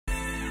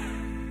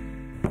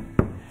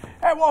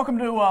All right, welcome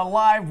to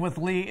Live with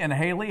Lee and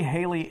Hayley.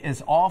 Hayley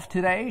is off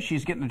today.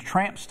 She's getting a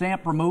tramp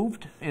stamp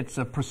removed. It's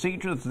a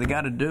procedure that they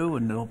got to do,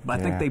 and I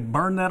think they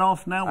burn that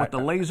off now with the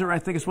laser, I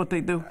think is what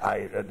they do.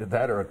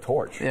 That or a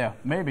torch. Yeah,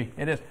 maybe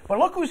it is. But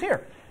look who's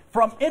here.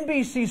 From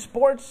NBC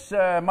Sports,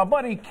 my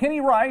buddy Kenny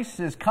Rice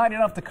is kind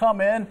enough to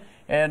come in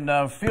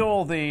and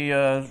fill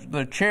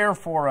the chair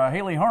for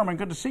Hayley Harmon.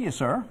 Good to see you,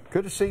 sir.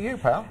 Good to see you,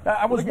 pal.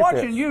 I was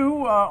watching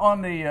you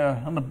on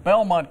the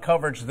Belmont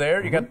coverage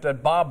there. You got the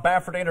Bob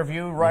Baffert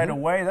interview right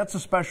away. That's a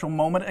special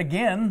moment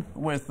again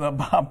with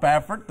Bob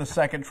Baffert, the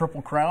second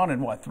Triple Crown in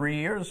what, 3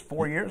 years,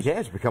 4 years? Yeah,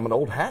 it's become an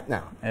old hat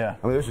now. Yeah.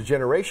 I mean, there's a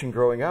generation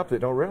growing up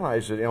that don't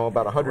realize that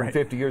about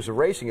 150 years of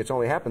racing, it's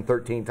only happened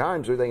 13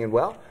 times. They're thinking,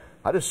 well,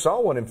 I just saw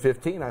one in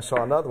 15. I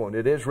saw another one.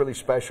 It is really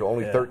special.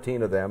 Only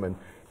 13 of them, and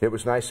it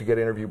was nice to get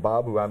to interview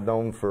Bob, who I've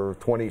known for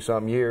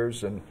 20-some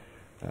years, and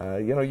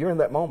you're in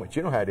that moment.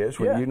 You know how it is.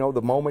 When you know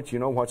the moment, you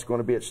know what's going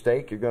to be at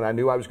stake. I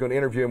knew I was going to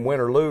interview him,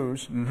 win or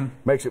lose.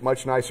 Makes it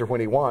much nicer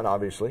when he won,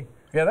 obviously.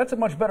 Yeah, that's a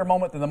much better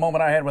moment than the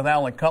moment I had with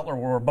Alan Cutler,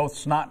 where we're both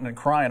snotting and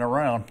crying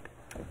around.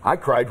 I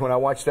cried when I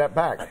watched that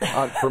back.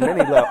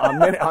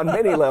 On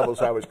many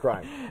levels, I was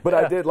crying. But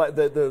I did like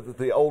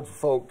the old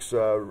folks,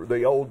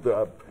 the old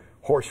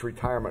horse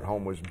retirement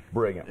home was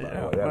brilliant.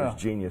 That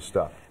was genius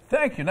stuff.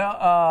 Thank you.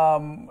 Now,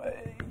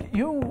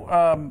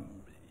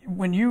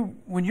 when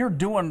you're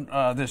doing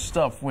this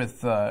stuff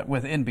with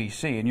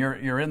NBC and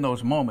you're in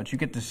those moments, you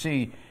get to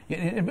see.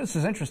 And this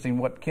is interesting.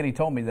 What Kenny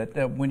told me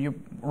that when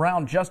you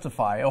round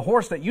Justify, a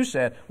horse that you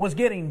said was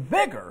getting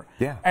bigger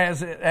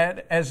as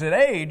it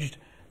aged.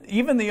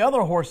 Even the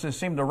other horses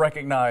seem to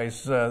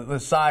recognize the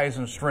size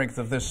and strength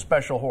of this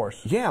special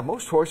horse. Yeah,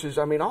 most horses.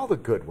 I mean, all the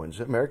good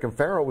ones. American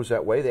Pharoah was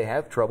that way. They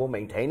have trouble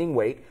maintaining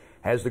weight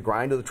as the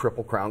grind of the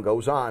Triple Crown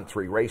goes on.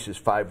 3 races,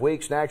 5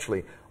 weeks.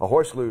 Naturally, a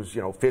horse lose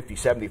 50,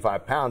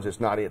 75 pounds. It's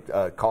not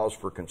a cause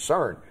for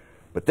concern.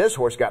 But this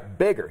horse got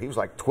bigger. He was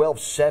like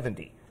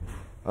 1270.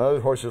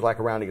 Other horses like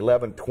around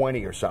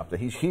 1120 or something.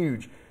 He's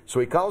huge. So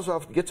he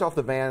gets off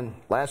the van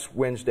last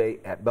Wednesday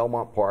at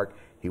Belmont Park.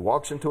 He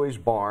walks into his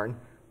barn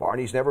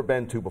he's never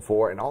been to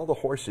before, and all the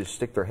horses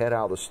stick their head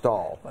out of the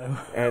stall.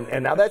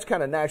 And now that's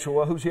kind of natural.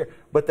 Well, who's here?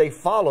 But they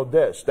followed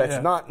this.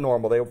 That's not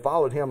normal. They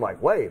followed him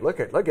like, wait, look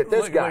at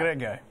this guy. Look at that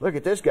guy. Look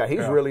at this guy.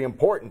 He's really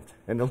important.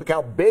 And look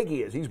how big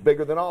he is. He's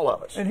bigger than all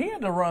of us. And he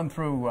had to run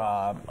through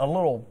a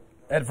little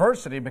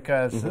adversity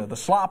because the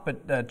slop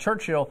at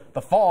Churchill,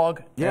 the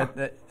fog,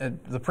 the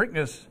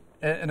Preakness,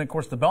 and of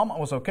course the Belmont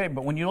was okay.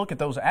 But when you look at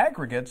those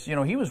aggregates,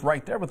 he was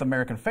right there with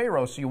American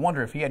Pharoah. So you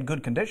wonder if he had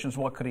good conditions,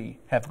 what could he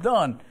have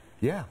done?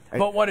 Yeah.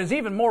 But what is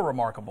even more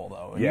remarkable,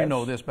 though, and you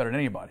know this better than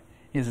anybody,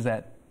 is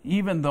that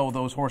even though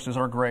those horses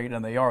are great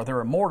and they're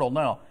immortal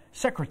now,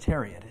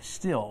 Secretariat is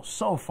still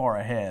so far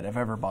ahead of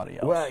everybody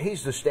else. Well,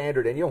 he's the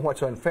standard, and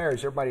what's unfair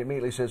is everybody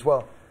immediately says,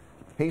 well,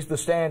 he's the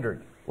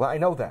standard. Well, I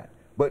know that.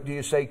 But do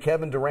you say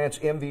Kevin Durant's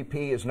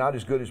MVP is not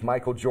as good as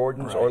Michael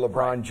Jordan's or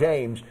LeBron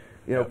James?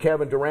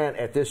 Kevin Durant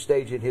at this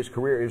stage in his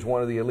career is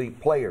one of the elite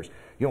players.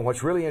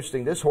 What's really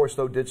interesting, this horse,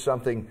 though, did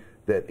something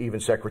that even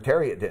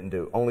Secretariat didn't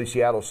do. Only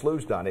Seattle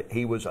Slew's done it.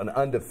 He was an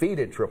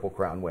undefeated Triple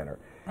Crown winner.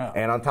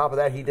 And on top of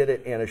that, he did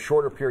it in a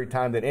shorter period of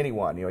time than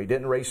anyone. He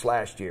didn't race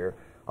last year.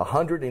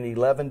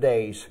 111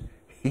 days,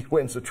 he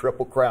wins the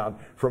Triple Crown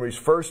from his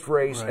first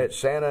race at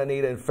Santa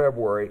Anita in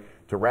February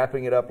to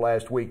wrapping it up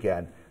last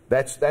weekend.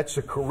 That's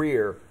a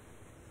career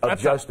of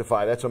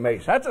Justify. That's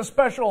amazing. That's a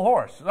special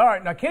horse. All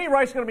right, now Kenny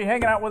Rice is going to be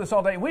hanging out with us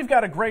all day. We've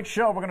got a great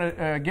show. We're going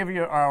to give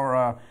you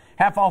our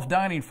half-off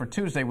dining for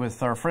Tuesday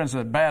with our friends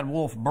at Bad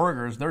Wolf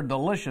Burgers. They're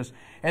delicious.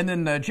 And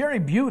then Jerry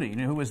Beauty,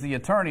 who was the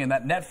attorney in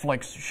that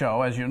Netflix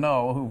show, as you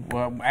know,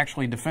 who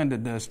actually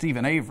defended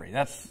Stephen Avery.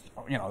 That's,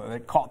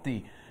 that caught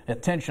the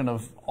attention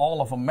of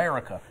all of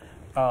America.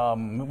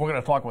 We're going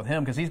to talk with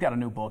him because he's got a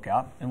new book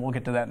out, and we'll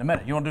get to that in a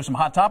minute. You want to do some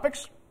hot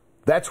topics?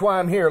 That's why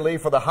I'm here, Lee,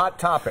 for the hot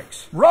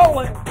topics. Roll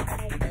it!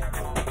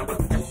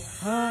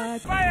 Hot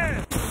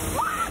fire!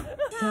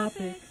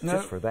 Topics.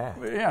 Just for that.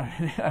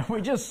 Yeah,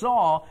 we just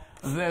saw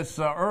this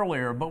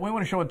earlier, but we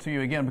want to show it to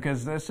you again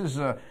because this is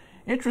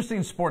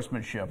interesting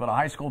sportsmanship at a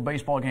high school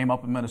baseball game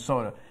up in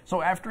Minnesota.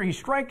 So after he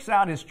strikes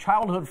out his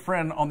childhood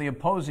friend on the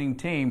opposing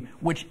team,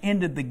 which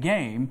ended the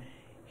game,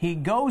 he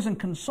goes and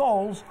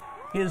consoles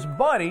his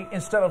buddy.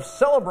 Instead of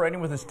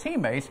celebrating with his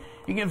teammates,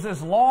 he gives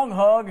this long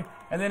hug,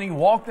 and then he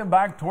walked them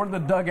back toward the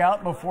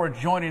dugout before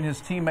joining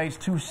his teammates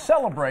to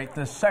celebrate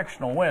this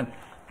sectional win.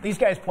 These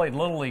guys played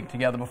Little League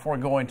together before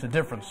going to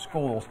different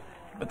schools,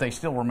 but they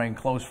still remain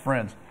close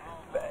friends.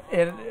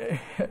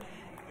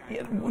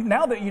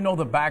 Now that you know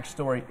the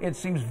backstory, it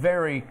seems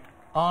very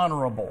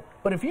honorable.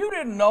 But if you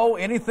didn't know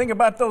anything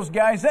about those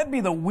guys, that'd be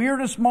the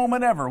weirdest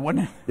moment ever,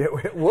 wouldn't it?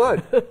 It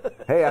would.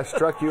 Hey, I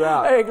struck you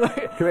out. Hey,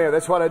 come here.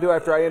 That's what I do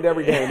after I end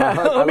every game. I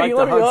like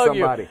to hug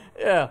somebody.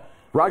 Yeah.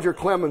 Roger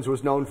Clemens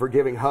was known for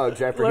giving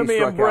hugs after he struck out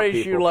people. Let me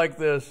embrace you like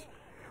this.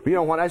 But you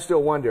know what? I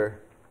still wonder.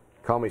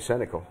 Call me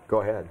cynical.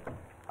 Go ahead.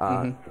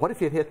 What if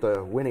he'd hit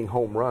the winning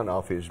home run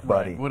off his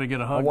buddy? Right. Would he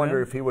get a hug? I wonder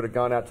then? if he would have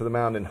gone out to the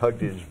mound and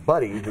hugged his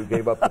buddy who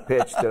gave up the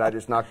pitch that I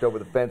just knocked over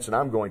the fence and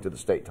I'm going to the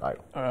state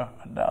title. I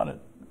doubt it.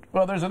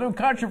 Well, there's a new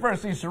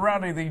controversy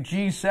surrounding the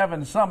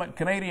G7 summit.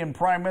 Canadian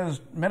Prime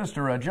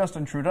Minister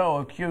Justin Trudeau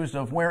accused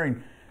of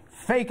wearing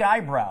fake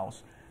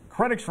eyebrows.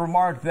 Critics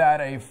remarked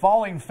that a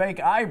falling fake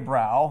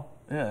eyebrow,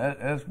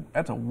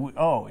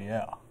 oh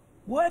yeah.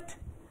 What?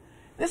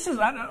 This is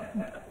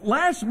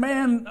Last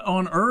Man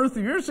on Earth.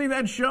 You ever see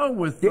that show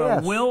with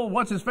Will?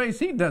 What's his face?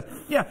 He does.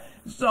 Yeah.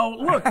 So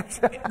look,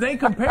 they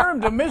compare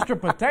him to Mr.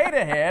 Potato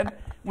Head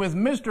with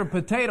Mr.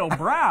 Potato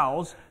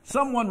Brows.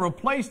 Someone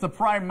replaced the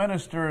Prime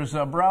Minister's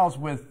brows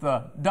with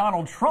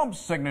Donald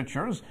Trump's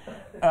signatures.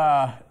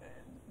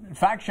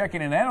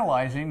 Fact-checking and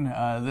analyzing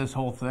this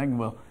whole thing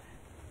will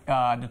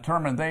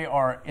determine they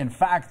are, in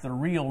fact, the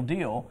real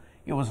deal.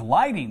 It was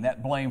lighting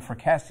that blame for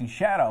casting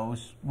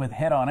shadows with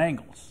head-on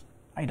angles.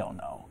 I don't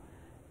know.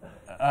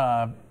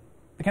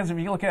 Because if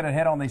you look at it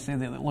head-on, they say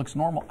that it looks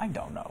normal. I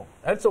don't know.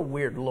 That's a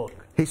weird look.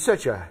 He's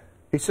such a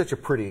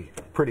pretty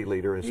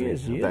leader, isn't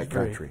he? That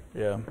country.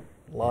 Yeah.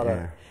 A lot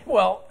of.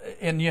 Well,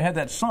 and you had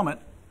that summit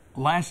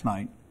last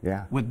night.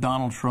 Yeah. With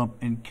Donald Trump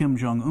and Kim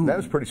Jong-un. That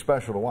was pretty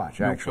special to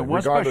watch, actually, it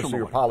was regardless special of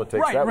your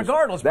politics. Right,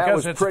 regardless,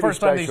 because it's the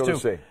first time these two.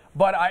 See.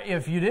 But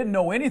if you didn't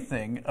know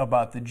anything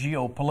about the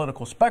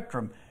geopolitical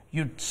spectrum,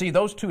 you'd see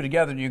those two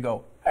together and you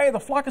go, hey, the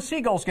flock of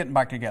seagulls getting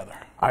back together.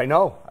 I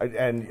know,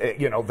 and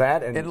you know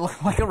that. And it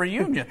looked like a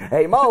reunion.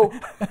 Hey, Mo.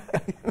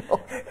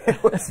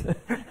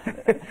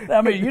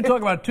 I mean, you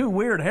talk about two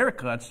weird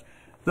haircuts.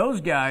 Those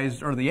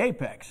guys are the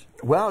apex.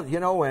 Well, you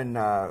know, and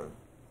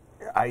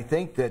I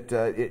think that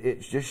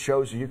it just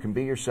shows you can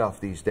be yourself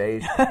these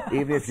days,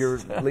 even if you're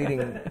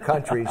leading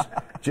countries.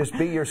 Just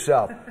be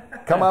yourself.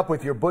 Come up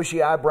with your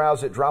bushy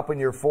eyebrows that drop in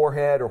your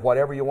forehead or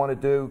whatever you want to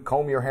do.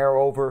 Comb your hair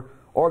over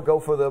or go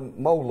for the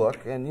Mo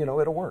look, and, you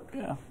know, it'll work.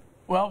 Yeah.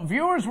 Well,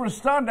 viewers were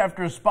stunned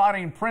after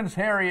spotting Prince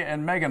Harry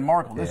and Meghan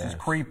Markle. This is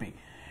creepy.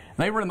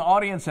 They were in the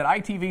audience at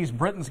ITV's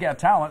Britain's Got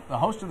Talent. The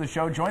host of the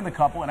show joined the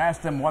couple and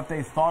asked them what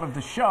they thought of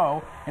the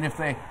show and if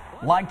they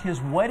liked his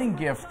wedding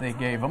gift they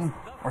gave him,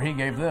 or he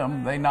gave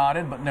them. They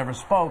nodded but never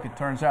spoke. It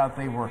turns out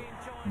they were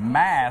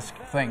masked,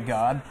 thank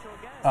God.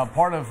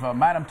 Part of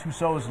Madame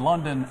Tussauds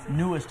London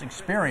newest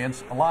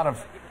experience. A lot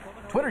of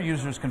Twitter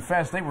users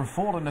confessed they were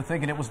fooled into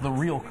thinking it was the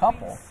real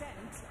couple.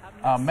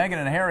 Meghan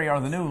and Harry are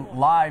the new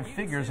live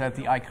figures at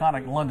the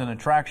iconic London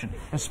attraction,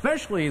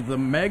 especially the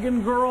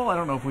Meghan girl. I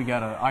don't know if we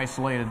got an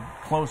isolated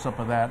close-up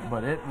of that,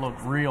 but it looked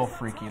real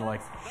freaky,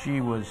 like she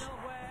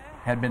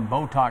had been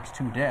Botoxed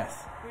to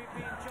death.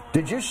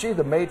 Did you see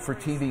the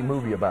made-for-TV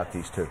movie about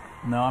these two?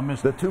 No, I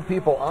missed it. The two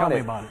people on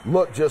it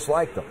look just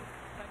like them.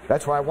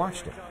 That's why I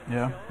watched it.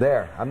 Yeah.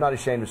 There. I'm not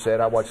ashamed to say it.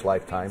 I watched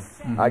Lifetime.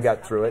 Mm-hmm. I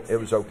got through it. It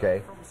was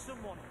okay.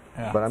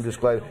 Yeah. But I'm just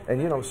glad.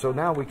 And, you know, so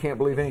now we can't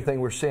believe anything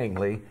we're seeing,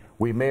 Lee.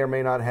 We may or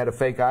may not have had a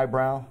fake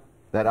eyebrow.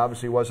 That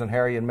obviously wasn't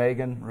Harry and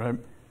Meghan.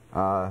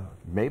 Right.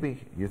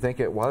 Maybe you think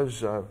it was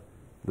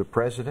the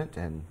president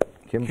and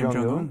Kim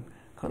Jong-un?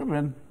 Could have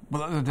been.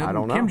 Well, I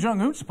don't know. Kim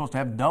Jong-un's supposed to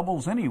have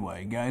doubles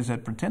anyway, guys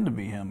that pretend to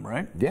be him,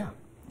 right? Yeah.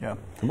 Yeah.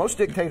 Most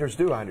dictators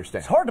do, I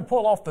understand. It's hard to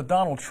pull off the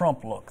Donald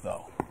Trump look,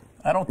 though.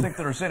 I don't think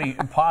there's any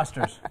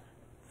imposters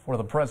for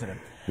the president.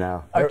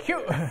 No.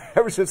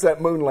 Ever since that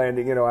moon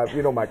landing, you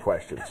know my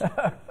questions.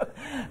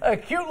 A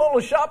cute little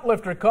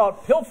shoplifter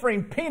caught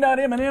pilfering peanut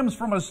M&Ms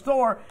from a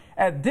store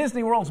at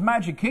Disney World's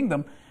Magic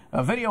Kingdom.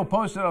 A video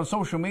posted on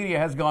social media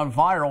has gone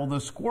viral. The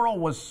squirrel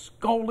was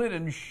scolded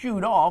and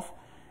shooed off.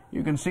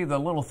 You can see the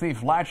little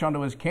thief latch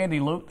onto his candy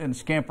loot and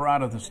scamper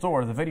out of the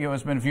store. The video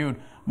has been viewed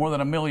more than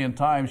 1 million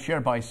times,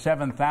 shared by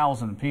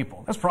 7,000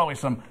 people. That's probably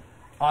some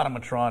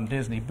automatron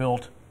Disney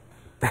built.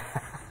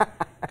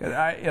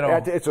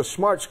 It's a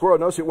smart squirrel.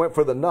 Notice it went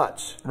for the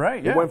nuts.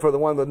 Right, yeah. It went for the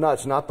one with the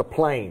nuts, not the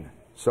plane.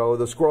 So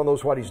the squirrel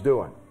knows what he's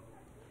doing.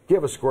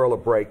 Give a squirrel a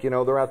break. You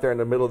know, they're out there in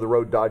the middle of the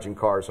road dodging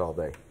cars all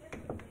day.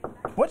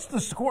 What's the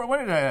squirrel?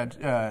 What is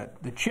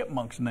the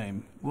chipmunk's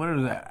name? What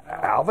is that?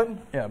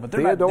 Alvin? Yeah, but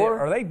they're Theodore?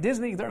 not. Are they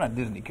Disney? They're not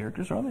Disney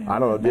characters, are they? I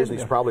don't know.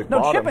 Disney's probably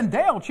bought Chip and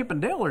Dale. Chip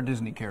and Dale are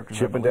Disney characters.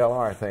 Chip and Dale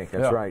are, I think.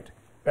 That's right.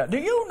 Do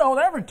you know?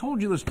 I ever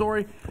told you the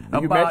story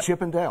about? You met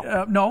Chip and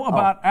Dale? No,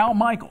 about Al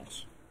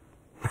Michaels.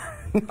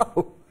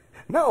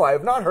 No, I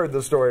have not heard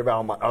the story of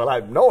Al Michaels.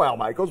 I know Al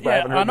Michaels, but I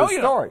haven't heard the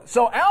story.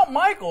 So Al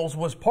Michaels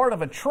was part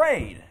of a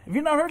trade. Have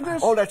you not heard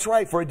this? Oh, that's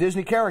right, for a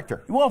Disney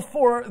character. Well,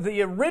 for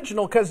the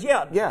original, because,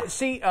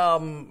 see,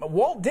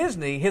 Walt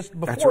Disney,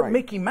 before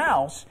Mickey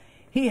Mouse,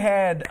 he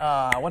had,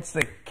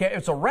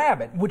 it's a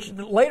rabbit, which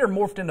later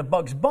morphed into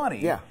Bugs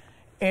Bunny. Yeah.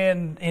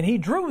 And he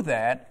drew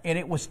that, and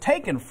it was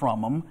taken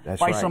from him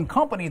by some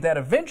company that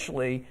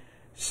eventually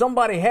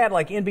somebody had,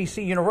 like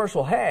NBC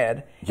Universal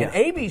had, and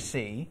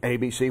ABC.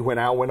 ABC, when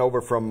Al went over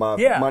from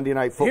Monday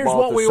Night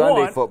Football to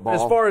Sunday Football.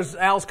 As far as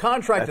Al's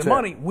contracted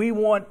money, we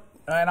want,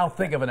 and I'll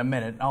think of it in a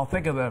minute, I'll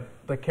think of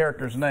the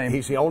character's name.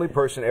 He's the only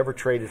person ever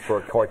traded for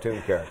a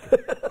cartoon character.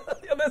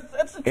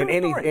 That's the true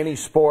story. Any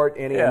sport,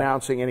 any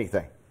announcing,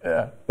 anything.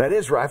 Yeah. That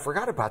is right. I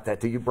forgot about that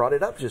till you brought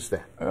it up just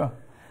then. Yeah.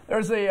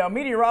 There's a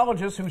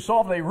meteorologist who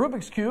solved a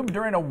Rubik's Cube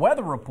during a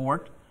weather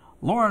report.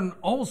 Lauren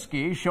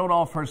Olsky showed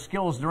off her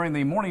skills during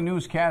the morning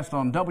newscast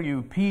on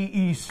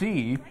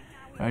WPEC.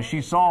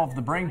 She solved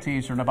the brain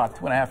teaser in about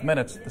 2.5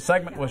 minutes. The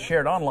segment was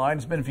shared online.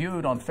 It's been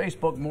viewed on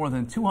Facebook more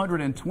than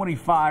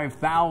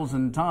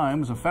 225,000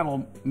 times. A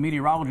fellow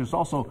meteorologist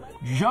also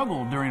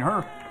juggled during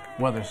her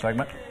weather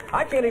segment.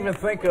 I can't even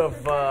think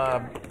of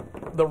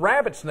the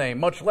rabbit's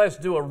name, much less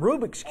do a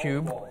Rubik's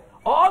Cube.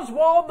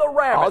 Oswald the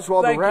Rabbit.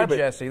 Oswald the Rabbit. Thank you,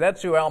 Jesse.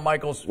 That's who Al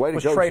Michaels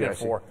was traded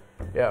for.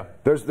 Yeah.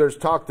 There's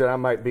talk that I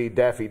might be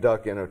Daffy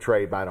Duck in a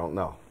trade, but I don't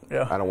know.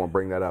 Yeah. I don't want to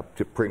bring that up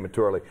too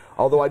prematurely.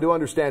 Although I do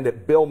understand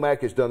that Bill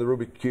Mack has done the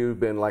Rubik's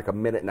Cube in like 1.5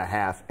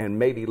 minutes, and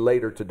maybe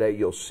later today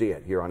you'll see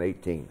it here on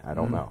 18. I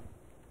don't know.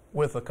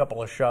 With a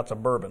couple of shots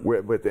of bourbon.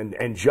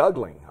 And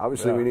juggling.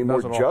 Obviously, we need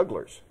more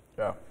jugglers.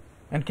 Yeah.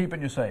 And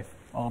keeping you safe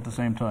all at the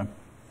same time.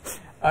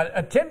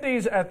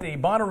 Attendees at the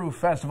Bonnaroo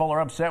Festival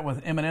are upset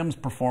with Eminem's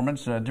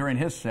performance during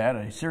his set.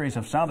 A series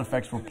of sound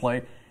effects were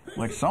played,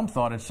 which some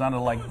thought it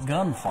sounded like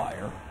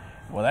gunfire.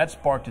 Well, that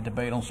sparked a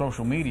debate on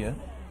social media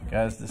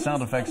because the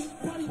sound effects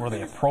were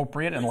they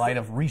appropriate in light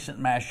of recent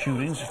mass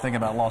shootings. Thinking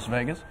about Las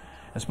Vegas.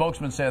 A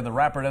spokesman said the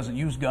rapper doesn't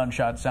use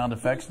gunshot sound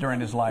effects during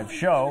his live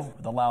show.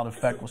 The loud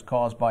effect was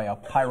caused by a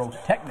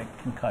pyrotechnic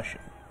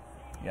concussion.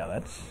 Yeah,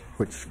 that's...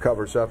 Which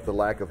covers up the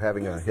lack of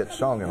having a hit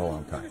song in a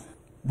long time.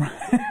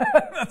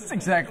 That's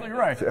exactly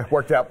right. It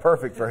worked out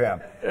perfect for him.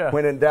 Yeah.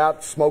 When in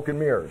doubt, smoke and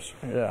mirrors.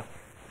 Yeah.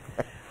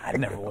 I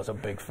never was a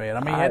big fan.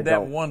 I mean, he had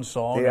that one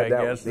song, I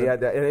guess. He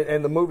had that,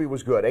 and the movie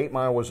was good. 8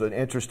 Mile was an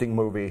interesting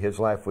movie. His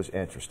life was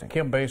interesting.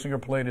 Kim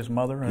Basinger played his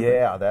mother.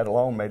 Yeah, that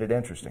alone made it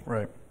interesting.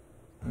 Right.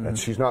 And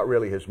she's not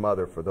really his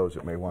mother, for those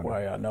that may wonder.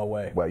 Well, yeah, no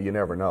way. Well, you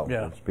never know.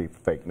 Yeah. It's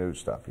fake news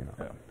stuff, you know.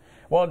 Yeah.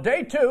 Well,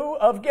 day 2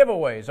 of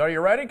giveaways. Are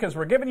you ready? Because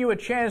we're giving you a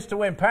chance to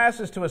win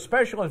passes to a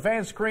special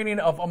advanced screening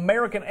of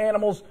American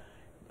Animals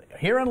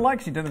here in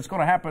Lexington. It's going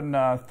to happen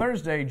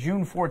Thursday,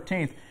 June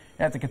 14th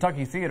at the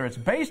Kentucky Theater. It's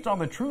based on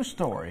the true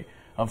story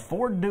of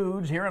 4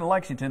 dudes here in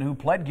Lexington who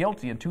pled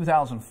guilty in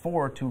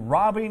 2004 to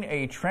robbing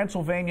a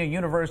Transylvania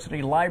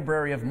University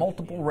library of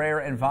multiple rare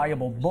and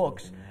valuable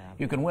books.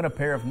 You can win a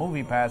pair of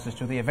movie passes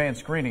to the advanced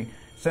screening.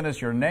 Send us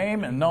your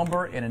name and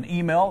number in an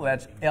email.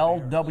 That's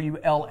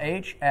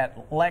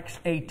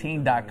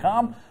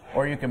lwlh@lex18.com.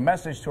 Or you can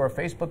message to our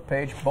Facebook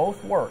page.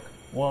 Both work.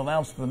 We'll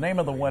announce the name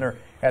of the winner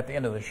at the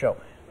end of the show.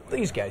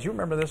 These guys, you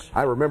remember this?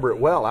 I remember it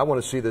well. I want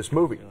to see this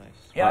movie.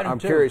 Yeah, I'm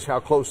curious how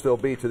close they'll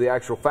be to the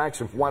actual facts.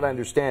 And from what I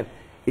understand,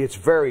 it's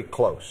very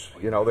close.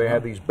 You know, they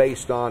have these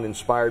based on,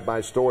 inspired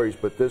by stories,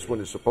 but this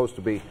one is supposed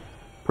to be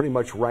pretty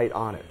much right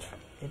on it.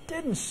 It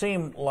didn't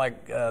seem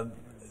like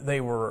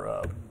they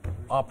were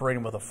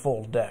operating with a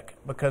full deck,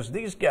 because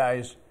these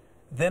guys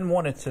then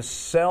wanted to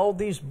sell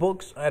these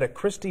books at a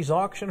Christie's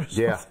auction or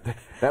something. Yeah,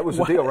 that was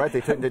the deal, right?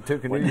 They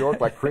took in New York,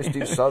 like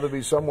Christie's,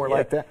 Sotheby's, somewhere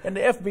like that. And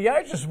the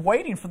FBI is just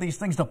waiting for these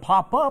things to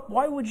pop up.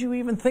 Why would you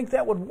even think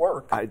that would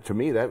work? To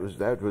me, that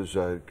that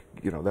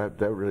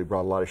really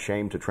brought a lot of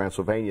shame to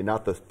Transylvania.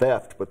 Not the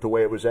theft, but the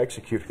way it was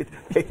executed.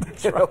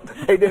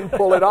 They didn't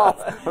pull it off.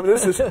 I mean,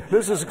 this is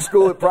a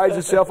school that prides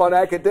itself on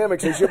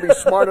academics. They should be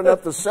smart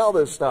enough to sell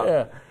this stuff.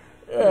 Yeah.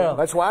 Yeah.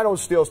 That's why I don't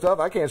steal stuff.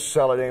 I can't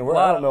sell it anywhere.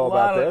 I don't know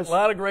about this. A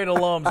lot of great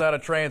alums out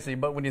of Transy,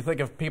 but when you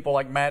think of people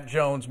like Matt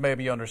Jones,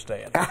 maybe you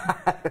understand.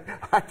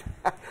 I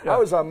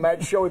was on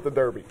Matt's show at the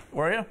Derby.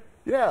 Were you?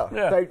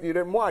 Yeah. You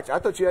didn't watch. I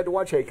thought you had to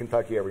watch Hey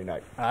Kentucky every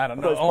night. I don't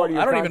know.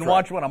 I don't even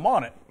watch when I'm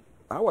on it.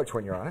 I watch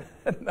when you're on it.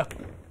 No.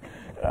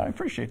 I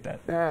appreciate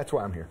that. That's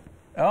why I'm here.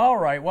 All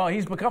right. Well,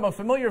 he's become a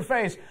familiar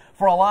face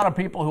for a lot of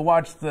people who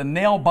watched the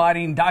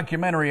nail-biting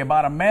documentary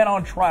about a man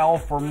on trial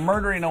for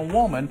murdering a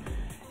woman.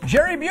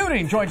 Jerry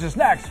Buting joins us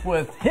next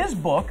with his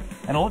book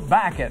and a look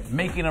back at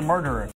Making a Murderer.